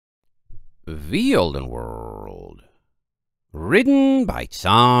The Olden World. Written by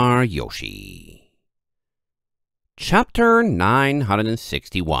Czar Yoshi. Chapter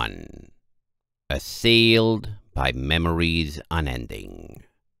 961. Assailed by Memories Unending.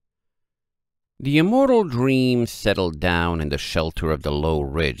 The immortal dream settled down in the shelter of the low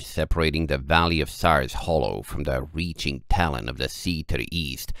ridge separating the valley of Czar's Hollow from the reaching talon of the sea to the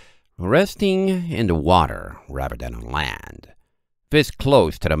east, resting in the water rather than on land. This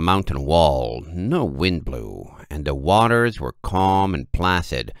close to the mountain wall, no wind blew, and the waters were calm and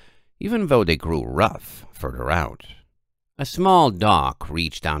placid, even though they grew rough further out. A small dock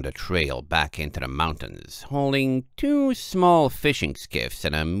reached down the trail back into the mountains, holding two small fishing skiffs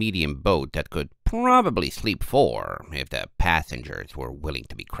and a medium boat that could probably sleep four if the passengers were willing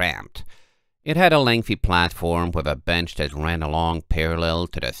to be cramped. It had a lengthy platform with a bench that ran along parallel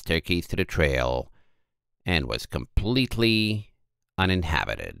to the staircase to the trail, and was completely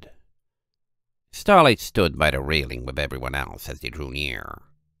uninhabited. Starlight stood by the railing with everyone else as they drew near.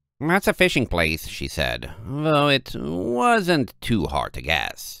 "That's a fishing place," she said, though it wasn't too hard to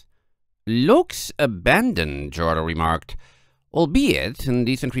guess. "Looks abandoned," Jordo remarked, "albeit in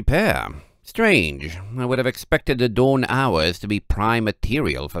decent repair. Strange. I would have expected the dawn hours to be prime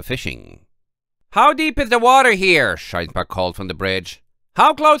material for fishing." "How deep is the water here?" Scheinsbach called from the bridge.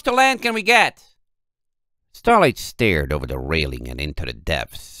 "How close to land can we get?" Starlight stared over the railing and into the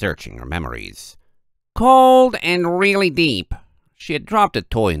depths, searching her memories. Cold and really deep. She had dropped a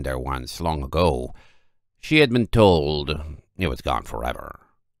toy in there once, long ago. She had been told it was gone forever.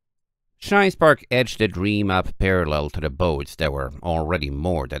 Scheinsbach edged the dream up parallel to the boats that were already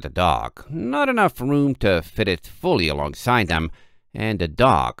moored at the dock. Not enough room to fit it fully alongside them, and the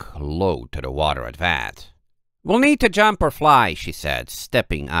dock low to the water at that. "We'll need to jump or fly," she said,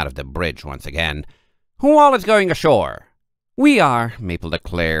 stepping out of the bridge once again. "Who all is going ashore?" "We are," Maple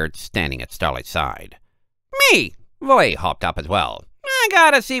declared, standing at Starlight's side. "Me!" Valet hopped up as well. "I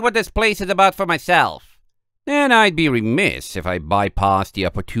gotta see what this place is about for myself." "And I'd be remiss if I bypassed the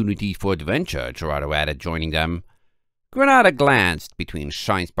opportunity for adventure," Gerardo added, joining them. Granada glanced between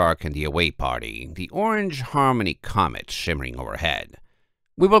Scheinsbach and the away party, the orange Harmony comet shimmering overhead.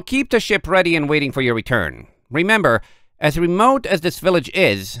 "We will keep the ship ready and waiting for your return. Remember, as remote as this village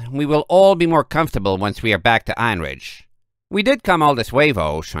is, we will all be more comfortable once we are back to Ironridge." "We did come all this way,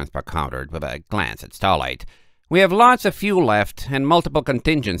 though," Scheinsbach countered with a glance at Starlight. "We have lots of fuel left and multiple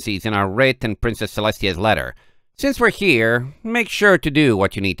contingencies in our writ and Princess Celestia's letter. Since we're here, make sure to do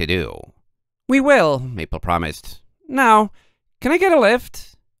what you need to do." "We will," Maple promised. "Now, can I get a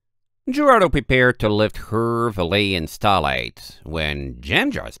lift?" Gerardo prepared to lift her, Valet, and Starlight when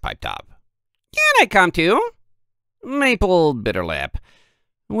Jamjars piped up. "Can I come too?" Maple bit her lip.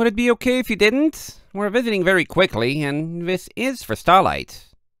 "Would it be okay if you didn't? We're visiting very quickly, and this is for Starlight."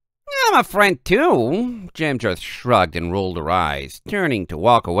 "I'm a friend too." Jamjars shrugged and rolled her eyes, turning to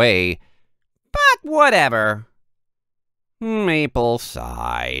walk away. "But whatever." Maple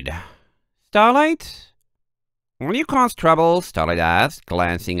sighed. "Starlight? Will you cause trouble?" Starlight asked,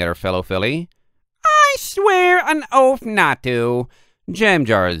 glancing at her fellow filly. "I swear an oath not to."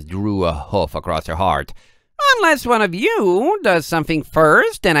 Jamjars drew a hoof across her heart. "Unless one of you does something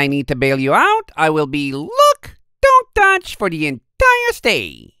first and I need to bail you out, I will be look, don't touch for the entire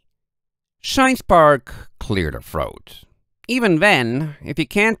stay." Scheinsbach cleared her throat. "Even then, if you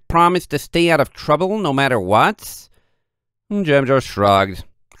can't promise to stay out of trouble no matter what..." Jamjar shrugged.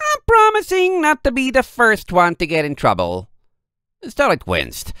 "I'm promising not to be the first one to get in trouble." Starlight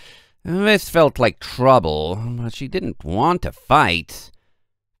winced. This felt like trouble, but she didn't want to fight.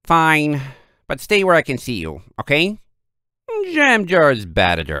 "Fine. But stay where I can see you, okay?" Jamjars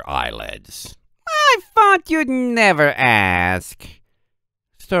batted her eyelids. "I thought you'd never ask."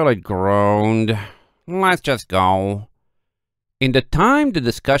 Starlight groaned. "Let's just go." In the time the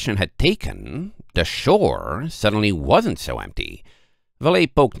discussion had taken, the shore suddenly wasn't so empty. Valet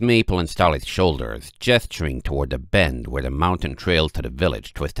poked Maple in Starlight's shoulders, gesturing toward the bend where the mountain trail to the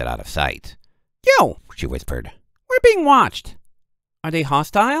village twisted out of sight. "Yo," she whispered. "We're being watched." "Are they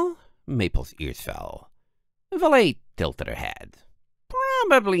hostile?" Maple's ears fell. Valet tilted her head.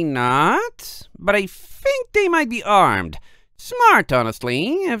 "Probably not, but I think they might be armed. Smart,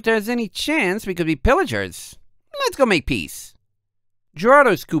 honestly. If there's any chance, we could be pillagers. Let's go make peace."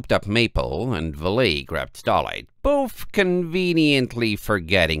 Gerardo scooped up Maple, and Valet grabbed Starlight, both conveniently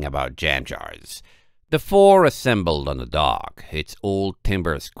forgetting about Jamjars. The four assembled on the dock, its old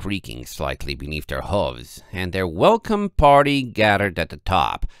timbers creaking slightly beneath their hooves, and their welcome party gathered at the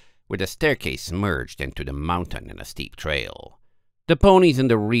top, where the staircase merged into the mountain in a steep trail. The ponies in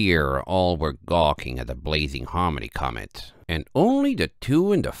the rear all were gawking at the blazing Harmony Comet, and only the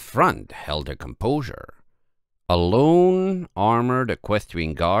two in the front held their composure. A lone, armored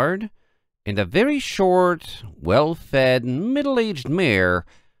equestrian guard, and a very short, well-fed, middle-aged mare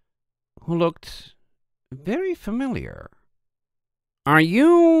who looked very familiar. "Are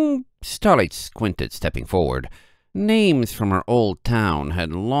you—" Starlight squinted, stepping forward. Names from her old town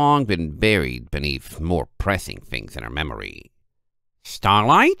had long been buried beneath more pressing things in her memory.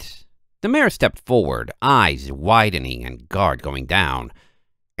 "Starlight?" The mare stepped forward, eyes widening and guard going down.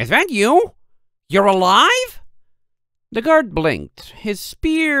 "Is that you? You're alive?" The guard blinked, his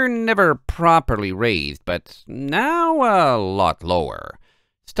spear never properly raised, but now a lot lower.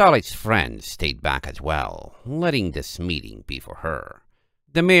 Starlight's friends stayed back as well, letting this meeting be for her.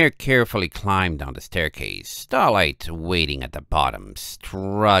 The mare carefully climbed down the staircase, Starlight waiting at the bottom,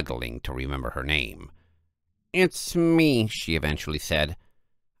 struggling to remember her name. "It's me," she eventually said.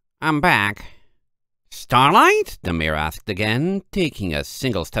 "I'm back." "Starlight?" the mare asked again, taking a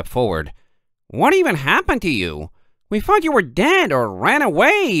single step forward. "What even happened to you? We thought you were dead or ran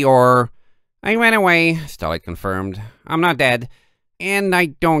away or—" "I ran away," Starlight confirmed. "I'm not dead, and I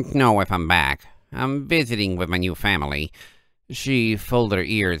don't know if I'm back. I'm visiting with my new family." She folded her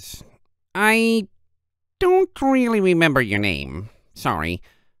ears. "I don't really remember your name. Sorry.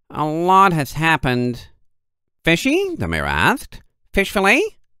 A lot has happened." "Fishy?" the mare asked. "Fish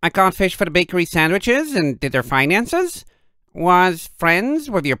fillet? I caught fish for the bakery sandwiches and did their finances. Was friends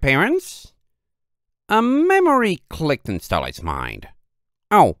with your parents?" A memory clicked in Starlight's mind.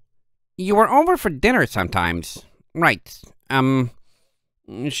 "Oh, you were over for dinner sometimes. Right.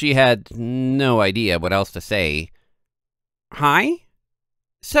 She had no idea what else to say. "Hi?"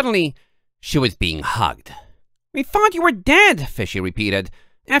 Suddenly, she was being hugged. "We thought you were dead," Fishy repeated.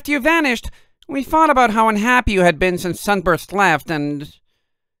 "After you vanished, we thought about how unhappy you had been since Sunburst left, and—"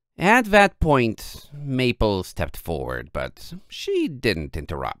 At that point, Maple stepped forward, but she didn't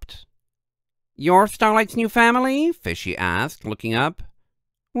interrupt. "You're Starlight's new family?" Fishy asked, looking up.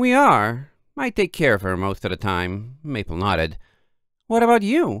 "We are. I take care of her most of the time," Maple nodded. "What about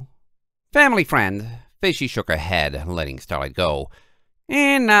you?" "Family friend." Fishy shook her head, letting Starlight go.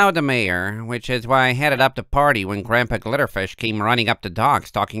 "And now the mayor, which is why I headed up the party when Grandpa Glitterfish came running up the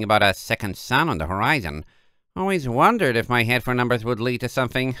docks talking about a second sun on the horizon. Always wondered if my head for numbers would lead to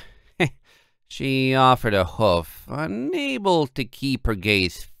something." She offered a hoof, unable to keep her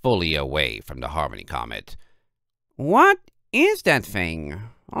gaze fully away from the Harmony Comet. "What is that thing?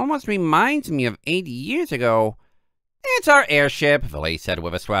 Almost reminds me of 80 years ago." "It's our airship," Valet said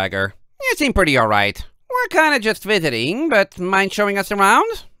with a swagger. "You seem pretty alright. We're kinda just visiting, but mind showing us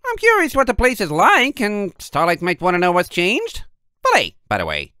around? I'm curious what the place is like, and Starlight might want to know what's changed. Valet, by the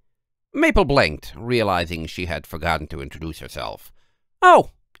way." Maple blinked, realizing she had forgotten to introduce herself.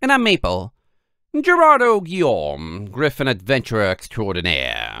 "Oh, and I'm Maple. Gerardo Guillaume, Griffin Adventurer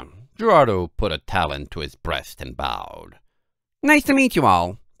Extraordinaire." Gerardo put a talon to his breast and bowed. "Nice to meet you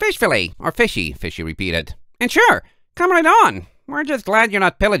all. Fish fillet, or fishy," Fishy repeated. "And sure, come right on. We're just glad you're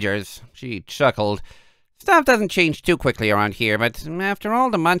not pillagers." She chuckled. "Stuff doesn't change too quickly around here, but after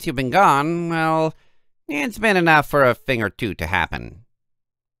all the months you've been gone, well, it's been enough for a thing or two to happen."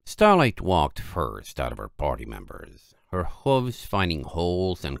 Starlight walked first out of her party members, her hooves finding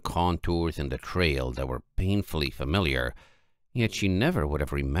holes and contours in the trail that were painfully familiar, yet she never would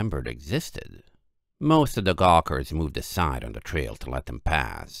have remembered existed. Most of the gawkers moved aside on the trail to let them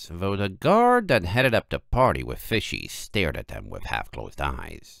pass, though the guard that headed up the party with Fishy stared at them with half-closed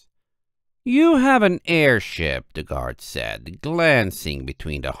eyes. "You have an airship," the guard said, glancing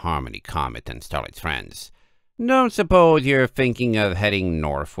between the Harmony Comet and Starlight's friends. "Don't suppose you're thinking of heading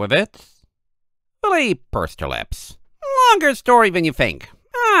north with it?" Billy pursed her lips. "Longer story than you think.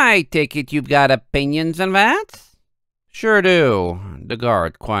 I take it you've got opinions on that?" "Sure do," the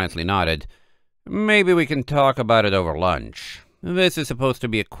guard quietly nodded. "Maybe we can talk about it over lunch. This is supposed to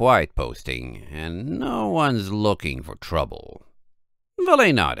be a quiet posting, and no one's looking for trouble."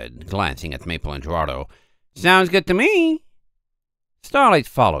 Valet nodded, glancing at Maple and Gerardo. "Sounds good to me." Starlight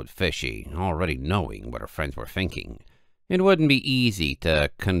followed Fishy, already knowing what her friends were thinking. It wouldn't be easy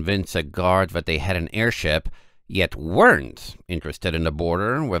to convince a guard that they had an airship, yet weren't interested in the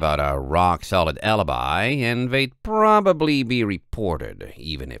border without a rock-solid alibi, and they'd probably be reported,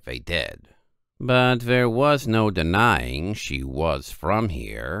 even if they did. But there was no denying she was from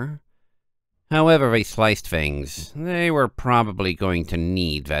here. However they sliced things, they were probably going to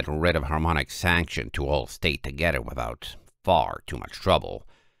need that writ of harmonic sanction to all stay together without far too much trouble.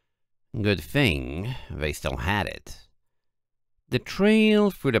 Good thing they still had it. The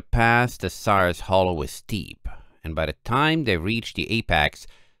trail through the pass to Sire's Hollow was steep, and by the time they reached the apex,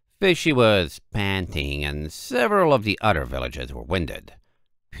 Fishy was panting, and several of the other villagers were winded.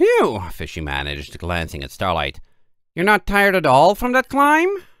 "Phew," Fishy managed, glancing at Starlight. "You're not tired at all from that climb?"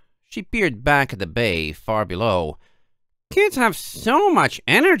 She peered back at the bay far below. "Kids have so much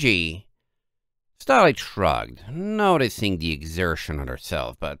energy." Starlight shrugged, noticing the exertion on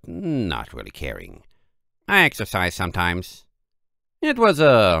herself, but not really caring. "I exercise sometimes." It was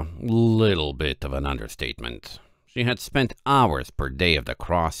a little bit of an understatement. She had spent hours per day of the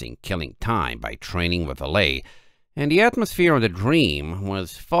crossing killing time by training with Valet, and the atmosphere of the dream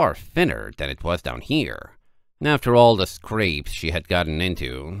was far thinner than it was down here. After all the scrapes she had gotten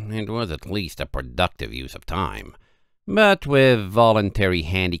into, it was at least a productive use of time. But with voluntary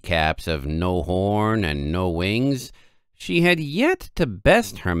handicaps of no horn and no wings, she had yet to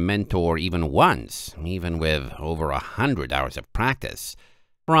best her mentor even once, even with over 100 hours of practice.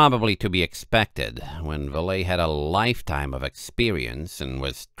 Probably to be expected when Valet had a lifetime of experience and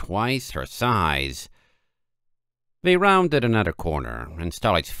was twice her size. They rounded another corner, and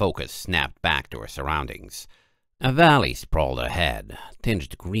Starlight's focus snapped back to her surroundings. A valley sprawled ahead,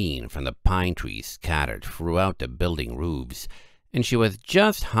 tinged green from the pine trees scattered throughout the building roofs, and she was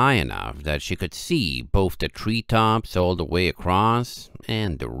just high enough that she could see both the treetops all the way across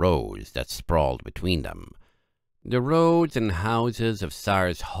and the roads that sprawled between them. The roads and houses of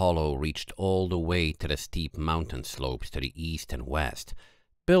Czar's Hollow reached all the way to the steep mountain slopes to the east and west,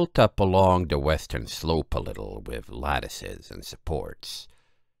 built up along the western slope a little with lattices and supports.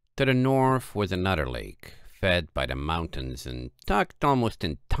 To the north was another lake, fed by the mountains and tucked almost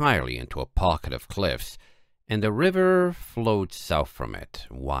entirely into a pocket of cliffs, and the river flowed south from it,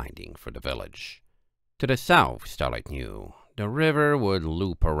 winding for the village. To the south, Starlight knew, the river would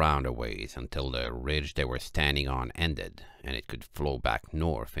loop around a ways until the ridge they were standing on ended, and it could flow back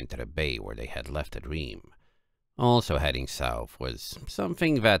north into the bay where they had left the dream. Also heading south was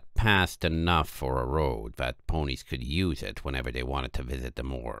something that passed enough for a road that ponies could use it whenever they wanted to visit the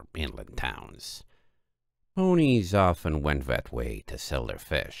more inland towns. Ponies often went that way to sell their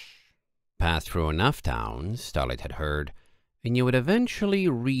fish. Pass through enough towns, Starlight had heard, and you would eventually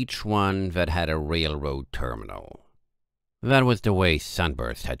reach one that had a railroad terminal. That was the way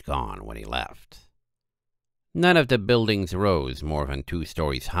Sunburst had gone when he left. None of the buildings rose more than 2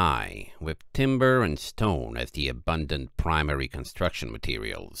 stories high, with timber and stone as the abundant primary construction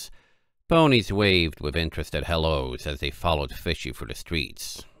materials. Ponies waved with interested hellos as they followed Fishy through the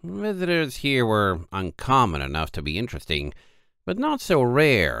streets. Visitors here were uncommon enough to be interesting, but not so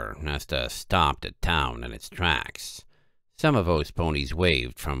rare as to stop the town in its tracks. Some of those ponies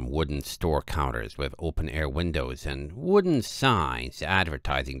waved from wooden store counters with open-air windows and wooden signs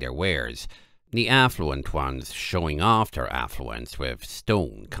advertising their wares, the affluent ones showing off their affluence with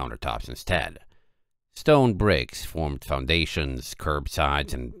stone countertops instead. Stone bricks formed foundations,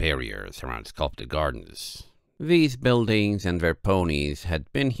 curbsides, and barriers around sculpted gardens. These buildings and their ponies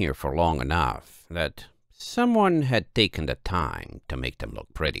had been here for long enough that someone had taken the time to make them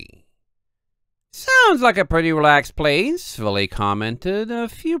look pretty. "Sounds like a pretty relaxed place," Valet commented, a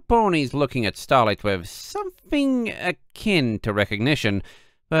few ponies looking at Starlight with something akin to recognition,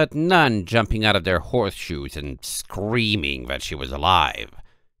 but none jumping out of their horseshoes and screaming that she was alive.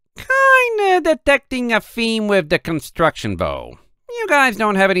 "Kinda detecting a theme with the construction bow. You guys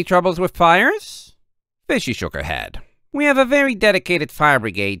don't have any troubles with fires?" Fishy shook her head. "We have a very dedicated fire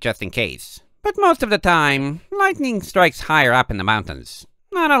brigade just in case. But most of the time, lightning strikes higher up in the mountains.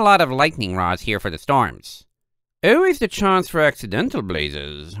 Not a lot of lightning rods here for the storms." "Always the chance for accidental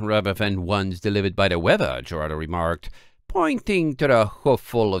blazes, rather than ones delivered by the weather," Gerardo remarked, pointing to the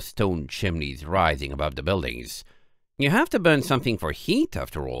hoofful of stone chimneys rising above the buildings. "You have to burn something for heat,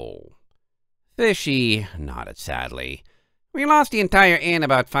 after all." Fishy nodded sadly. "We lost the entire inn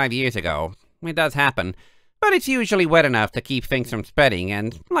about 5 years ago. It does happen, but it's usually wet enough to keep things from spreading,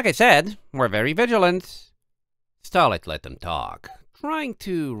 and, like I said, we're very vigilant." Starlight let them talk, trying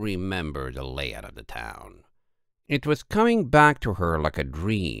to remember the layout of the town. It was coming back to her like a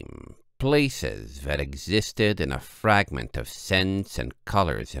dream, places that existed in a fragment of scents and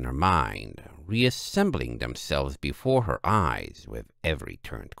colors in her mind, reassembling themselves before her eyes with every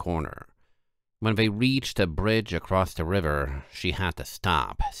turned corner. When they reached a bridge across the river, she had to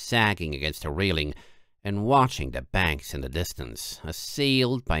stop, sagging against a railing, and watching the banks in the distance,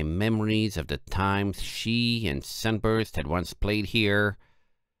 assailed by memories of the times she and Sunburst had once played here.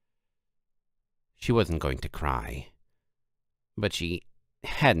 She wasn't going to cry, but she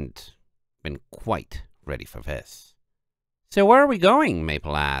hadn't been quite ready for this. "So where are we going?"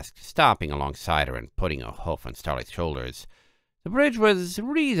 Maple asked, stopping alongside her and putting a hoof on Starlight's shoulders. The bridge was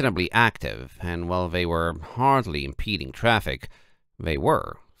reasonably active, and while they were hardly impeding traffic, they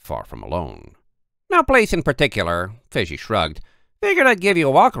were far from alone. "No place in particular," Fishy shrugged. "Figured I'd give you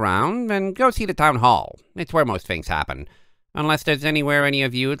a walk around and go see the town hall. It's where most things happen. Unless there's anywhere any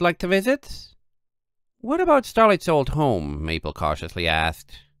of you'd like to visit?" "What about Starlight's old home?" Maple cautiously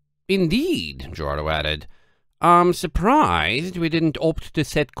asked. "Indeed," Gerardo added. "I'm surprised we didn't opt to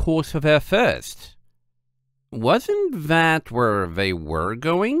set course for there first." Wasn't that where they were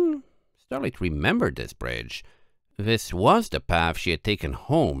going? Starlight remembered this bridge. This was the path she had taken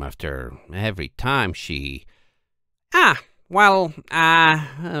home after every time she...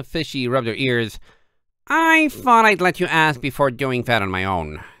 Fishy rubbed her ears. "I thought I'd let you ask before doing that on my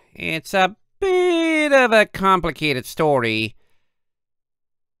own. It's a bit of a complicated story."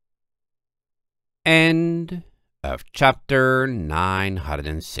 End of chapter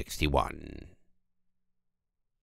 961.